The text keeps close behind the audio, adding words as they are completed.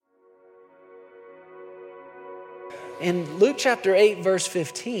In Luke chapter 8, verse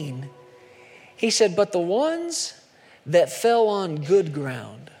 15, he said, but the ones that fell on good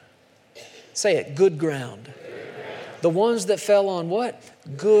ground, say it, good ground. The ones that fell on what?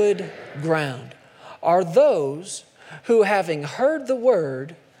 Good ground are those who, having heard the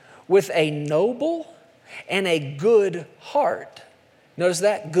word with a noble and a good heart. Notice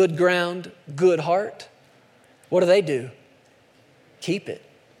that, good ground, good heart. What do? Keep it.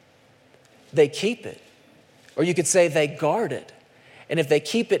 They keep it. Or you could say they guard it. And if they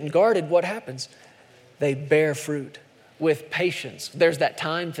keep it and guard it, what happens? They bear fruit with patience. There's that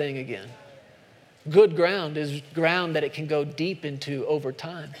time thing again. Good ground is ground that it can go deep into over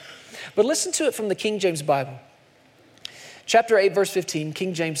time. But listen to it from the King James Bible. Chapter 8, verse 15,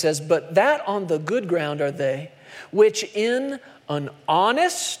 King James says, but that on the good ground are they, which in an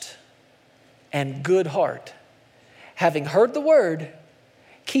honest and good heart, having heard the word,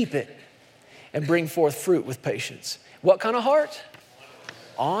 keep it and bring forth fruit with patience. What kind of heart?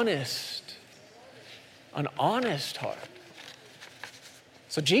 Honest. An honest heart.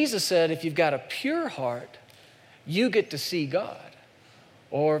 So Jesus said, if you've got a pure heart, you get to see God.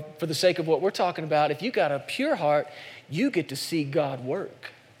 Or for the sake of what we're talking about, if you've got a pure heart, you get to see God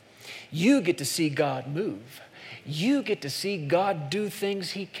work. You get to see God move. You get to see God do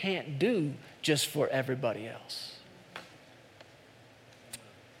things He can't do just for everybody else.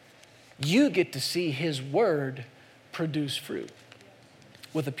 You get to see His word produce fruit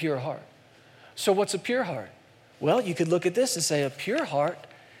with a pure heart. So what's a pure heart? Well, you could look at this and say a pure heart,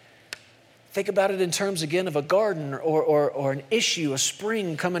 think about it in terms again of a garden or an issue, a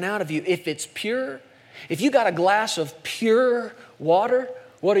spring coming out of you. If it's pure, if you got a glass of pure water,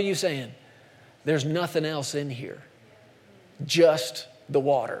 what are you saying? There's nothing else in here, just the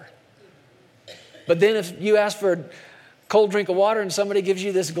water. But then if you ask for a cold drink of water and somebody gives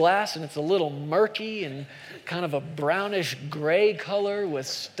you this glass and it's a little murky and kind of a brownish gray color with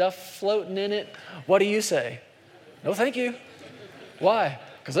stuff floating in it, what do you say? No, thank you. Why?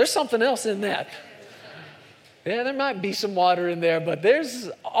 Because there's something else in that. Yeah, there might be some water in there, but there's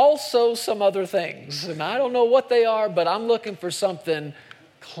also some other things. And I don't know what they are, but I'm looking for something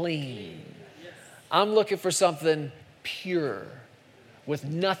clean. I'm looking for something pure with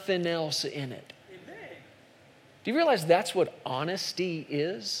nothing else in it. Do you realize that's what honesty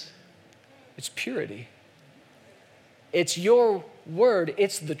is? It's purity. It's your word.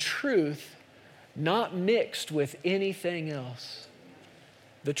 It's the truth, not mixed with anything else.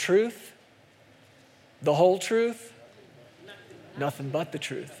 The truth, the whole truth, nothing but the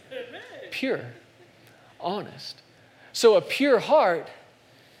truth. Pure, honest. So a pure heart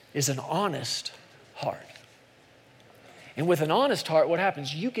is an honest heart. And with an honest heart, what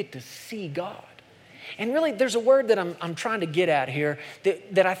happens? You get to see God. And really, there's a word that I'm trying to get at here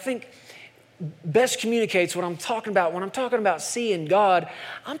that I think best communicates what I'm talking about. When I'm talking about seeing God,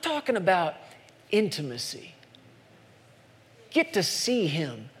 I'm talking about intimacy. Get to see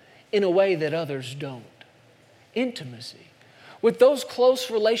Him in a way that others don't. Intimacy. With those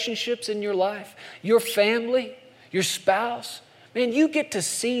close relationships in your life, your family, your spouse, man, you get to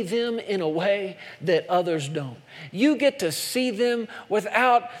see them in a way that others don't. You get to see them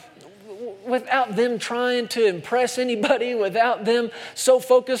without them trying to impress anybody, without them so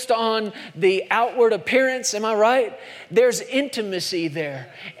focused on the outward appearance. Am I right? There's intimacy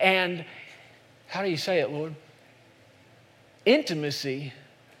there. And how do you say it, Lord? Intimacy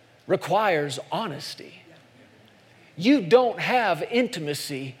requires honesty. You don't have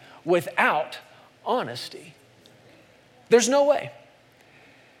intimacy without honesty. There's no way.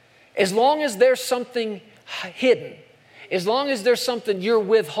 As long as there's something hidden, as long as there's something you're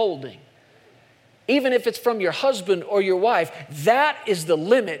withholding, even if it's from your husband or your wife, that is the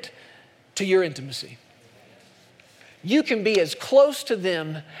limit to your intimacy. You can be as close to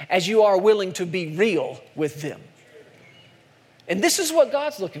them as you are willing to be real with them. And this is what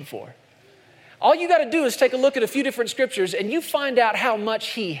God's looking for. All you got to do is take a look at a few different scriptures and you find out how much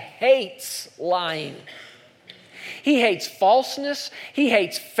He hates lying. He hates falseness. He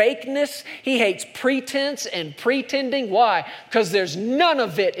hates fakeness. He hates pretense and pretending. Why? Because there's none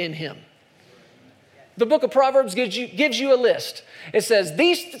of it in Him. The book of Proverbs gives you a list. It says,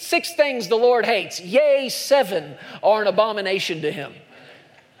 these 6 things the Lord hates, yea, 7 are an abomination to Him.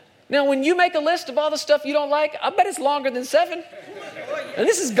 Now, when you make a list of all the stuff you don't like, I bet it's longer than 7. And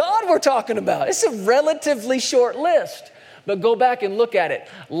this is God we're talking about. It's a relatively short list. But go back and look at it.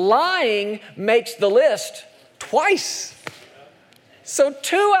 Lying makes the list twice. So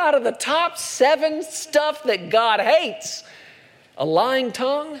 2 out of the top 7 stuff that God hates, a lying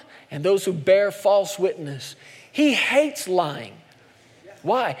tongue and those who bear false witness. He hates lying.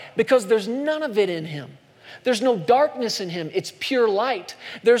 Why? Because there's none of it in Him. There's no darkness in him. It's pure light.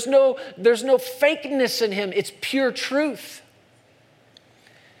 There's no fakeness in him. It's pure truth.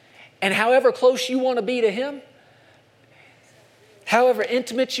 And however close you want to be to him, however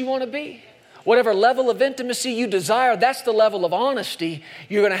intimate you want to be, whatever level of intimacy you desire, that's the level of honesty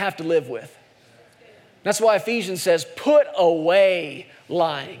you're going to have to live with. That's why Ephesians says, put away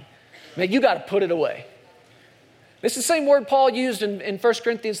lying. Man, you got to put it away. It's the same word Paul used in 1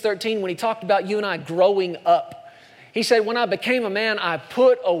 Corinthians 13 when he talked about you and I growing up. He said, when I became a man, I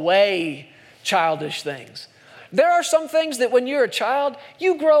put away childish things. There are some things that when you're a child,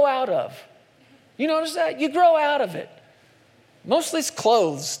 you grow out of. You notice that? You grow out of it. Mostly it's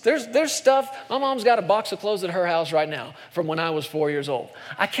clothes. There's stuff. My mom's got a box of clothes at her house right now from when I was 4 years old.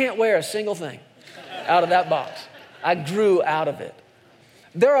 I can't wear a single thing out of that box. I grew out of it.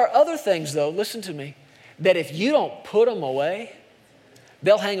 There are other things, though, listen to me, that if you don't put them away,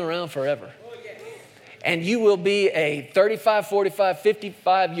 they'll hang around forever. And you will be a 35, 45,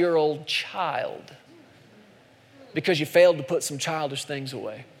 55-year-old child because you failed to put some childish things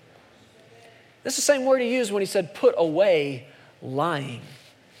away. This is the same word he used when he said, put away lying.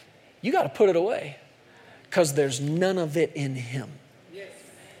 You got to put it away because there's none of it in him.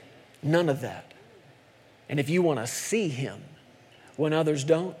 None of that. And if you want to see him when others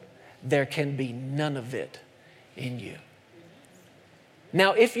don't, there can be none of it in you.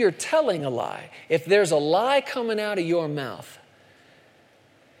 Now, if you're telling a lie, if there's a lie coming out of your mouth,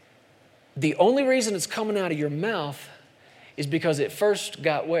 the only reason it's coming out of your mouth is because it first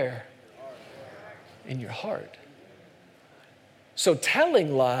got where? In your heart. So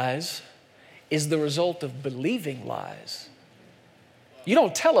telling lies is the result of believing lies. You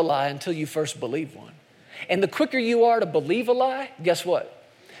don't tell a lie until you first believe one. And the quicker you are to believe a lie, guess what?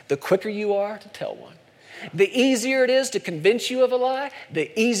 The quicker you are to tell one. The easier it is to convince you of a lie,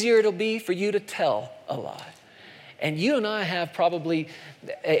 the easier it'll be for you to tell a lie. And you and I have probably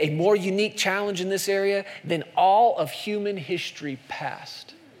a more unique challenge in this area than all of human history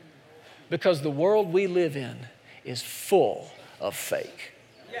past. Because the world we live in is full of fake.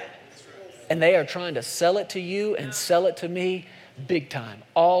 And they are trying to sell it to you and sell it to me big time,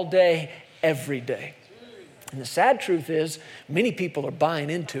 all day, every day. And the sad truth is, many people are buying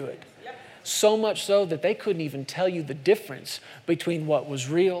into it. So much so that they couldn't even tell you the difference between what was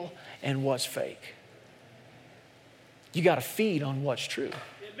real and what's fake. You got to feed on what's true.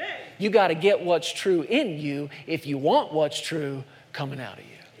 You got to get what's true in you if you want what's true coming out of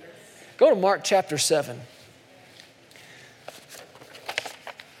you. Go to Mark chapter 7.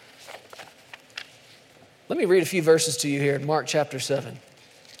 Let me read a few verses to you here in Mark chapter 7.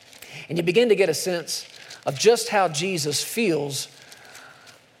 And you begin to get a sense of just how Jesus feels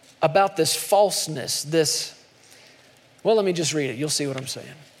about this falseness, let me just read it. You'll see what I'm saying.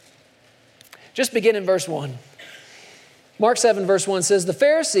 Just begin in verse 1. Mark 7 verse 1 says, the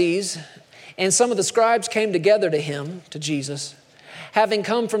Pharisees and some of the scribes came together to him, to Jesus, having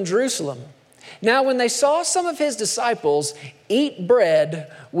come from Jerusalem. Now when they saw some of his disciples eat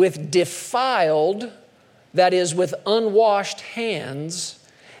bread with defiled, that is with unwashed hands,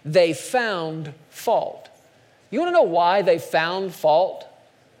 they found fault. You want to know why they found fault?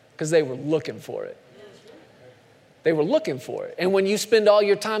 Because they were looking for it. They were looking for it. And when you spend all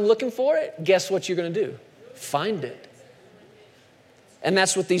your time looking for it, guess what you're going to do? Find it. And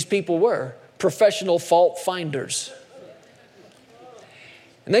that's what these people were, professional fault finders.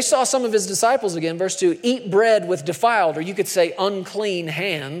 And they saw some of his disciples again, verse 2, eat bread with defiled, or you could say unclean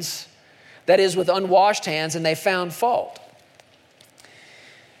hands, that is with unwashed hands, and they found fault.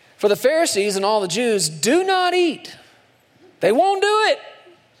 For the Pharisees and all the Jews do not eat. They won't do it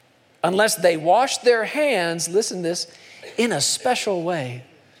unless they wash their hands, listen to this, in a special way,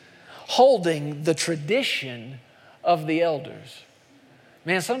 holding the tradition of the elders.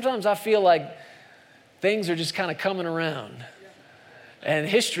 Man, sometimes I feel like things are just kind of coming around and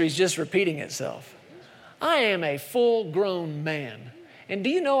history's just repeating itself. I am a full-grown man. And do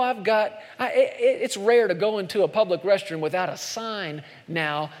you know it's rare to go into a public restroom without a sign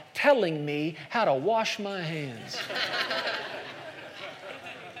now telling me how to wash my hands.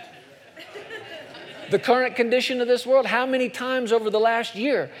 The current condition of this world, how many times over the last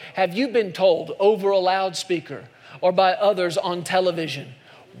year have you been told over a loudspeaker or by others on television,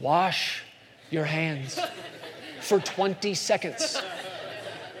 wash your hands for 20 seconds.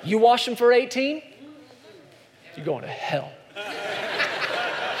 You wash them for 18, you're going to hell.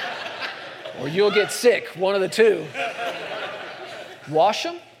 Or you'll get sick, one of the two. Wash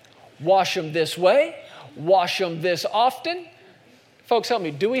them this way, wash them this often. Folks, help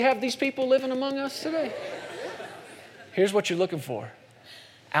me, do we have these people living among us today? Here's what you're looking for,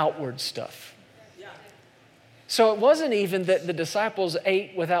 outward stuff. So it wasn't even that the disciples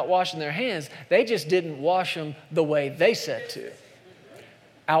ate without washing their hands. They just didn't wash them the way they said to.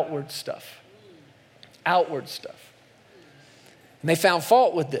 Outward stuff. Outward stuff. And they found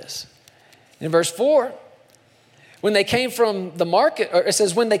fault with this. In verse 4, when they came from the market, or it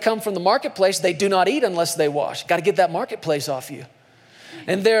says, when they come from the marketplace, they do not eat unless they wash. Got to get that marketplace off you.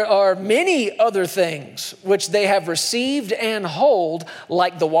 And there are many other things which they have received and hold,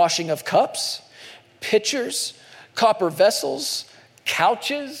 like the washing of cups, pitchers, copper vessels,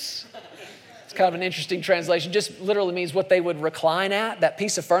 couches. It's kind of an interesting translation. Just literally means what they would recline at, that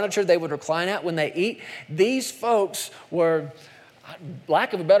piece of furniture they would recline at when they eat. These folks were,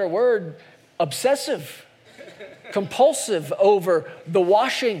 lack of a better word, obsessive, compulsive over the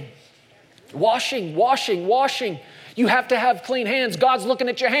washing. Washing. You have to have clean hands. God's looking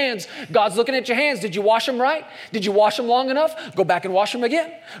at your hands. God's looking at your hands. Did you wash them right? Did you wash them long enough? Go back and wash them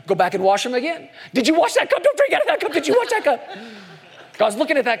again. Go back and wash them again. Did you wash that cup? Don't drink out of that cup. Did you wash that cup? God's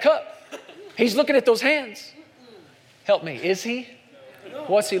looking at that cup. He's looking at those hands. Help me. Is he?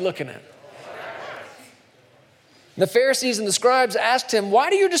 What's he looking at? The Pharisees and the scribes asked him, why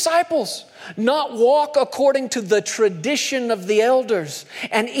do your disciples not walk according to the tradition of the elders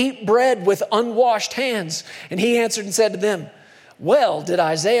and eat bread with unwashed hands? And he answered and said to them, well, did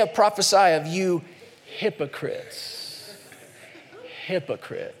Isaiah prophesy of you hypocrites?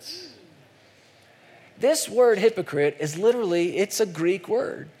 Hypocrites. This word hypocrite is literally, it's a Greek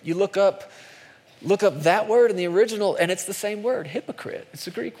word. You look up that word in the original and it's the same word, hypocrite. It's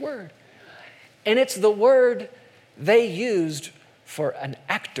a Greek word. And it's the word they used for an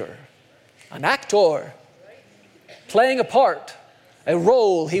actor, playing a part, a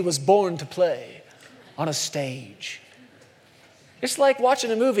role he was born to play on a stage. It's like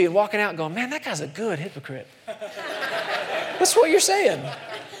watching a movie and walking out and going, man, that guy's a good hypocrite. That's what you're saying.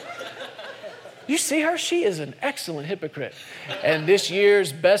 You see her? She is an excellent hypocrite. And this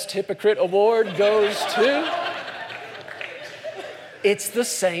year's Best Hypocrite Award goes to... It's the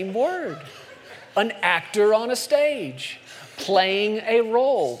same word. An actor on a stage, playing a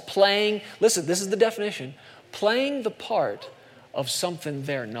role, listen, this is the definition, playing the part of something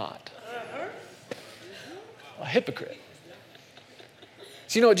they're not. A hypocrite.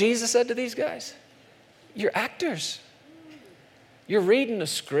 So you know what Jesus said to these guys? You're actors. You're reading a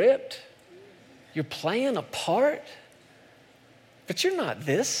script. You're playing a part. But you're not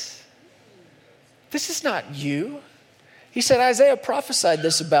this. This is not you. He said, Isaiah prophesied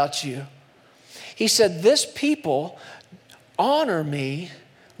this about you. He said, this people honor me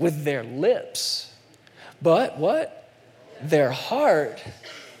with their lips, but what? Their heart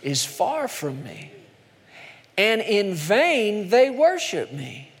is far from me. And in vain they worship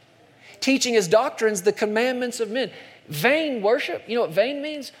me, teaching as doctrines the commandments of men. Vain worship, you know what vain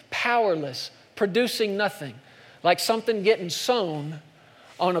means? Powerless, producing nothing. Like something getting sown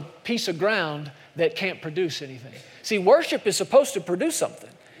on a piece of ground that can't produce anything. See, worship is supposed to produce something.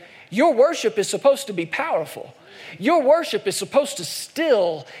 Your worship is supposed to be powerful. Your worship is supposed to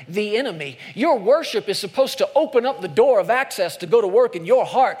still the enemy. Your worship is supposed to open up the door of access to go to work in your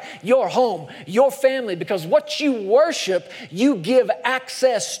heart, your home, your family, because what you worship, you give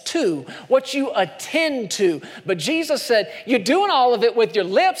access to, what you attend to. But Jesus said, you're doing all of it with your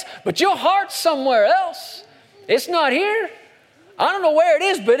lips, but your heart's somewhere else. It's not here. I don't know where it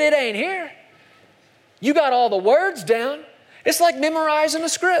is, but it ain't here. You got all the words down. It's like memorizing a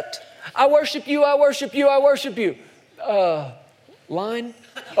script. I worship you, I worship you, I worship you. Line?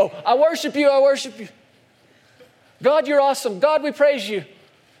 Oh, I worship you, I worship you. God, you're awesome. God, we praise you.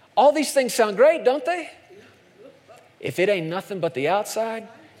 All these things sound great, don't they? If it ain't nothing but the outside,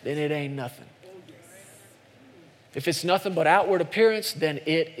 then it ain't nothing. If it's nothing but outward appearance, then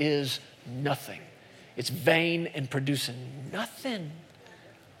it is nothing. It's vain and producing nothing.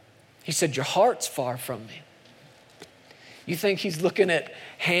 He said, your heart's far from me. You think he's looking at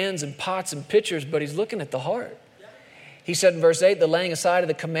hands and pots and pitchers, but he's looking at the heart. He said in verse 8, the laying aside of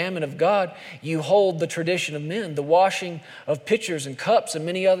the commandment of God, you hold the tradition of men, the washing of pitchers and cups and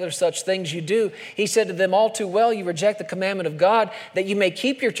many other such things you do. He said to them, all too well, you reject the commandment of God that you may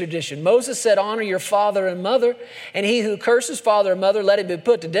keep your tradition. Moses said, honor your father and mother, and he who curses father and mother, let him be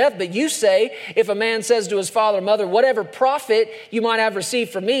put to death. But you say, if a man says to his father or mother, whatever profit you might have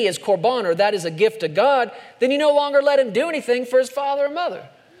received from me is korban, or that is a gift to God, then you no longer let him do anything for his father or mother.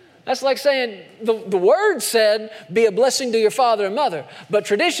 That's like saying the word said, be a blessing to your father and mother. But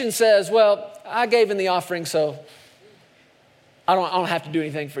tradition says, well, I gave in the offering, so I don't have to do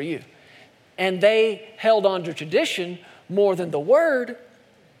anything for you. And they held on to tradition more than the word.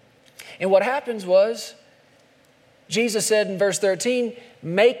 And what happens was, Jesus said in verse 13,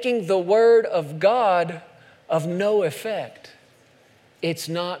 making the word of God of no effect, it's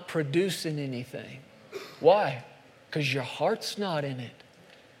not producing anything. Why? Because your heart's not in it.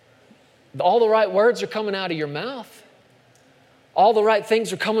 All the right words are coming out of your mouth. All the right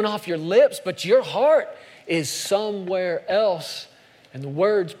things are coming off your lips, but your heart is somewhere else, and the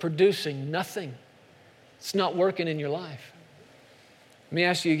word's producing nothing. It's not working in your life. Let me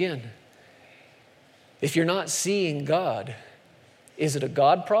ask you again. If you're not seeing God, is it a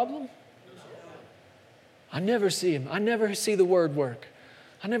God problem? I never see Him. I never see the Word work.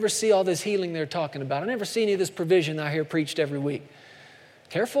 I never see all this healing they're talking about. I never see any of this provision I hear preached every week.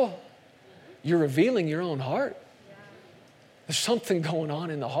 Careful. You're revealing your own heart. There's something going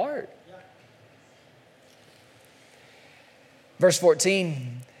on in the heart. Verse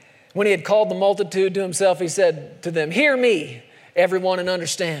 14, when He had called the multitude to Himself, He said to them, "Hear me, everyone, and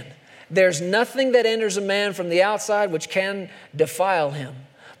understand. There's nothing that enters a man from the outside which can defile him.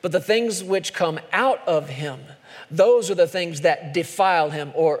 But the things which come out of him, those are the things that defile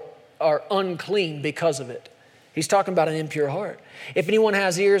him or are unclean because of it." He's talking about an impure heart. If anyone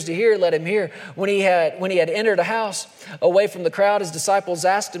has ears to hear, let him hear. When he had entered a house away from the crowd, his disciples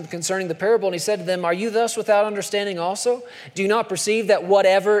asked him concerning the parable, and he said to them, "Are you thus without understanding also? Do you not perceive that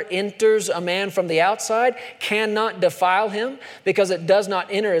whatever enters a man from the outside cannot defile him, because it does not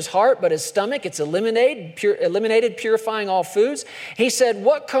enter his heart, but his stomach? It's eliminated, purifying all foods." He said,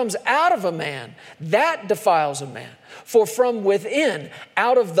 "What comes out of a man, that defiles a man. For from within,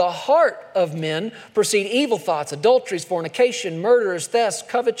 out of the heart of men, proceed evil thoughts, adulteries, fornication, murders, thefts,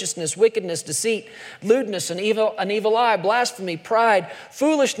 covetousness, wickedness, deceit, lewdness, an evil eye, blasphemy, pride,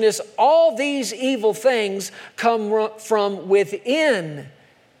 foolishness. All these evil things come from within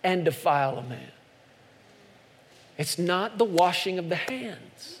and defile a man." It's not the washing of the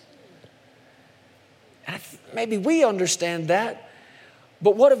hands. And maybe we understand that,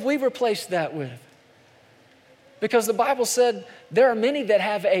 but what have we replaced that with? Because the Bible said there are many that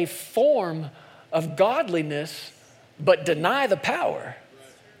have a form of godliness but deny the power.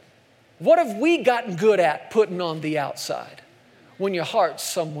 What have we gotten good at putting on the outside when your heart's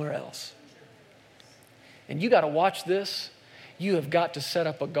somewhere else? And you got to watch this. You have got to set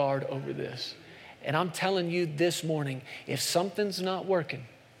up a guard over this. And I'm telling you this morning, if something's not working,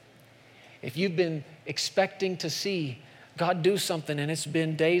 if you've been expecting to see God do something and it's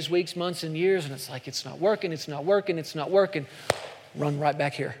been days, weeks, months, and years, and it's like it's not working, it's not working, it's not working, run right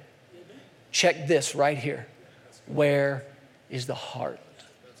back here. Check this right here. Where is the heart?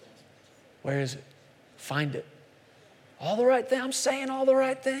 Where is it? Find it. All the right things. I'm saying all the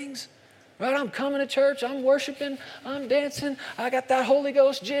right things. Right? I'm coming to church. I'm worshiping. I'm dancing. I got that Holy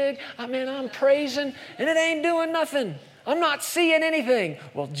Ghost jig. I'm praising, and it ain't doing nothing. I'm not seeing anything.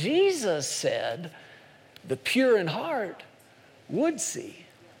 Well, Jesus said the pure in heart would see.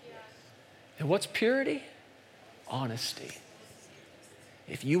 And what's purity? Honesty.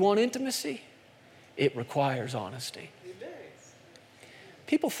 If you want intimacy, it requires honesty.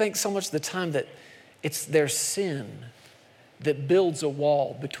 People think so much of the time that it's their sin that builds a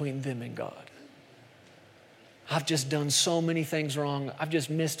wall between them and God. I've just done so many things wrong. I've just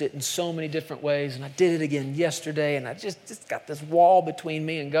missed it in so many different ways, and I did it again yesterday, and I just got this wall between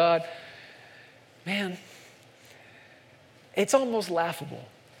me and God. Man, it's almost laughable.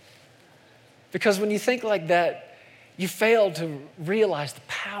 Because when you think like that, you fail to realize the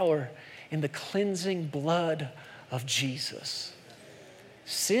power in the cleansing blood of Jesus.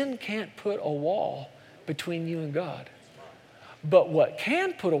 Sin can't put a wall between you and God. But what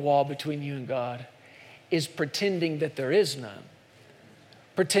can put a wall between you and God is pretending that there is none.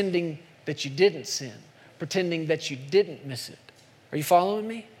 Pretending that you didn't sin. Pretending that you didn't miss it. Are you following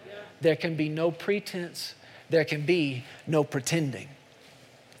me? Yeah. There can be no pretense. There can be no pretending.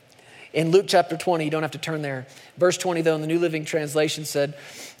 In Luke chapter 20, you don't have to turn there. Verse 20, though, in the New Living Translation said,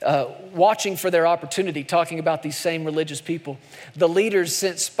 watching for their opportunity, talking about these same religious people, the leaders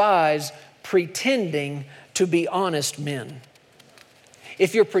sent spies pretending to be honest men.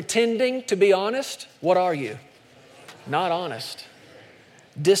 If you're pretending to be honest, what are you? Not honest.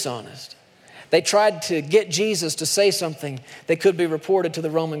 Dishonest. They tried to get Jesus to say something that could be reported to the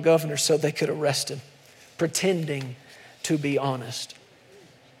Roman governor so they could arrest him. Pretending to be honest.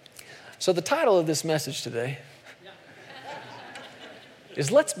 So the title of this message today is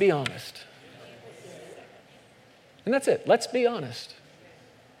Let's Be Honest. And that's it. Let's be honest.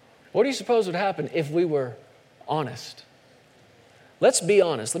 What do you suppose would happen if we were honest? Let's be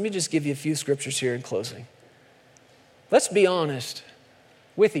honest. Let me just give you a few scriptures here in closing. Let's be honest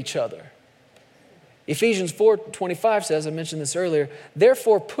with each other. Ephesians 4:25 says, I mentioned this earlier,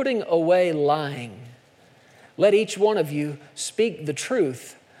 therefore putting away lying, let each one of you speak the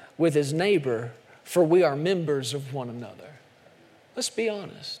truth with his neighbor, for we are members of one another. Let's be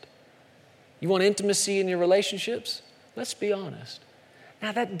honest. You want intimacy in your relationships? Let's be honest.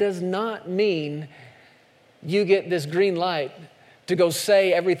 Now, that does not mean you get this green light to go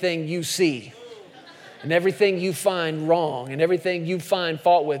say everything you see and everything you find wrong and everything you find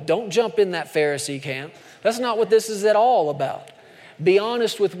fault with. Don't jump in that Pharisee camp. That's not what this is at all about. Be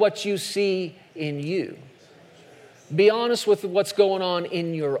honest with what you see in you. Be honest with what's going on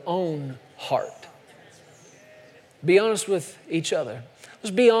in your own heart. Be honest with each other.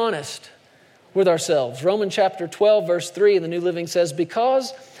 Let's be honest with ourselves. Romans chapter 12, verse 3 in the New Living says,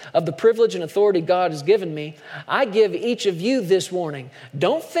 because of the privilege and authority God has given me, I give each of you this warning.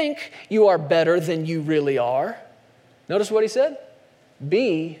 Don't think you are better than you really are. Notice what he said?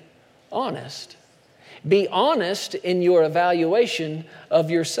 Be honest. Be honest in your evaluation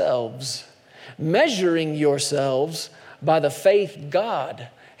of yourselves, measuring yourselves by the faith God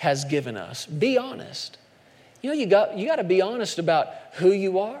has given us. Be honest. You know, you got to be honest about who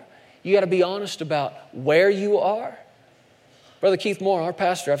you are. You got to be honest about where you are. Brother Keith Moore, our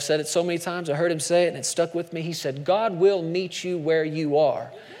pastor, I've said it so many times, I heard him say it and it stuck with me. He said, God will meet you where you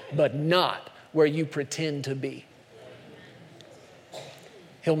are, but not where you pretend to be.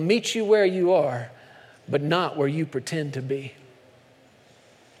 He'll meet you where you are, but not where you pretend to be.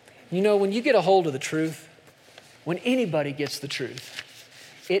 You know, when you get a hold of the truth, when anybody gets the truth,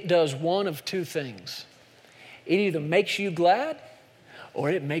 it does one of two things. It either makes you glad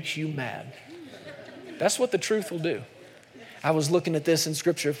or it makes you mad. That's what the truth will do. I was looking at this in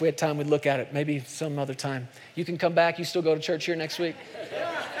Scripture. If we had time, we'd look at it. Maybe some other time. You can come back. You still go to church here next week?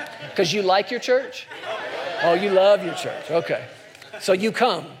 Because you like your church? Oh, you love your church. Okay. So you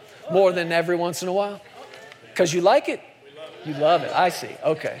come more than every once in a while? Because you like it? You love it. I see.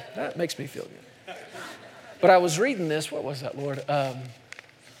 Okay. That makes me feel good. But I was reading this. What was that, Lord? It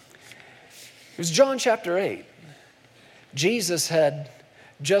was John chapter 8. Jesus had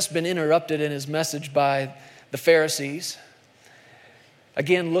just been interrupted in his message by the Pharisees.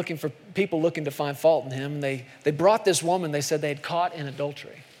 Again, people looking to find fault in him. They brought this woman they said they had caught in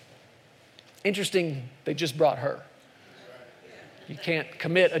adultery. Interesting, they just brought her. You can't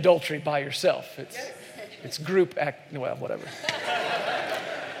commit adultery by yourself. It's group act, well, whatever.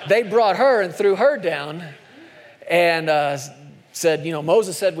 They brought her and threw her down and said, you know,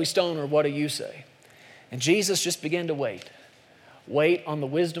 Moses said we stone her, what do you say? And Jesus just began to wait. Wait on the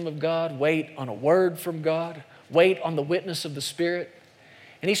wisdom of God, wait on a word from God, wait on the witness of the Spirit.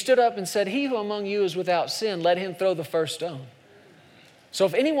 And he stood up and said, he who among you is without sin, let him throw the first stone. So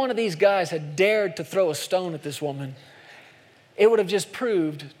if any one of these guys had dared to throw a stone at this woman, it would have just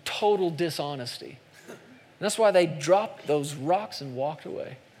proved total dishonesty. And that's why they dropped those rocks and walked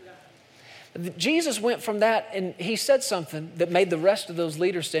away. Jesus went from that and he said something that made the rest of those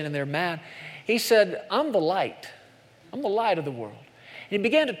leaders standing there mad. He said, I'm the light. I'm the light of the world. And he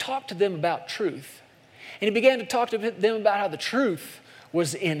began to talk to them about truth. And he began to talk to them about how the truth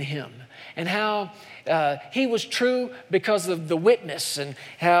was in him and how he was true because of the witness and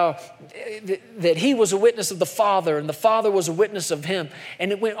how that he was a witness of the Father and the Father was a witness of him.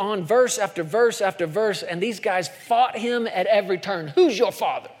 And it went on verse after verse after verse, and these guys fought him at every turn. Who's your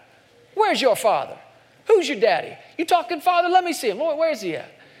father? Where's your father? Who's your daddy? You talking father? Let me see him. Lord, where's he at?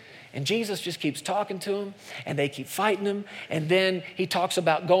 And Jesus just keeps talking to him, and they keep fighting him. And then he talks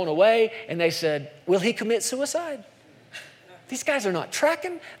about going away, and they said, will he commit suicide? These guys are not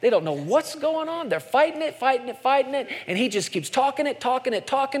tracking. They don't know what's going on. They're fighting it. And he just keeps talking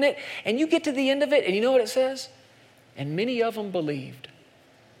it. And you get to the end of it, and you know what it says? And many of them believed.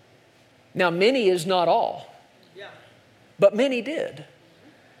 Now, many is not all, but many did.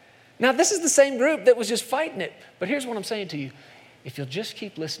 Now, this is the same group that was just fighting it. But here's what I'm saying to you. If you'll just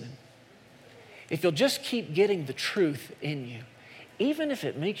keep listening, if you'll just keep getting the truth in you, even if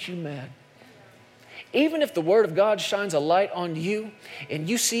it makes you mad, even if the Word of God shines a light on you and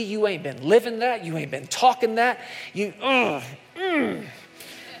you see you ain't been living that, you ain't been talking that, but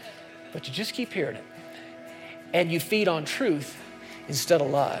you just keep hearing it and you feed on truth instead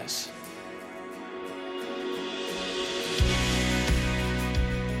of lies.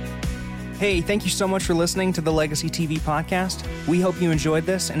 Hey, thank you so much for listening to the Legacy TV podcast. We hope you enjoyed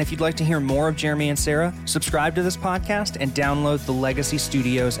this, and if you'd like to hear more of Jeremy and Sarah, subscribe to this podcast and download the Legacy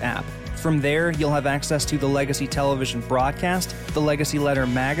Studios app. From there, you'll have access to the Legacy Television broadcast, the Legacy Letter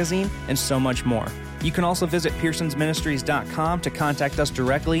magazine, and so much more. You can also visit pearsonsministries.com to contact us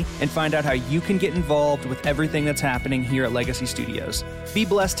directly and find out how you can get involved with everything that's happening here at Legacy Studios. Be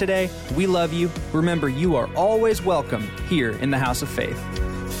blessed today. We love you. Remember, you are always welcome here in the House of Faith.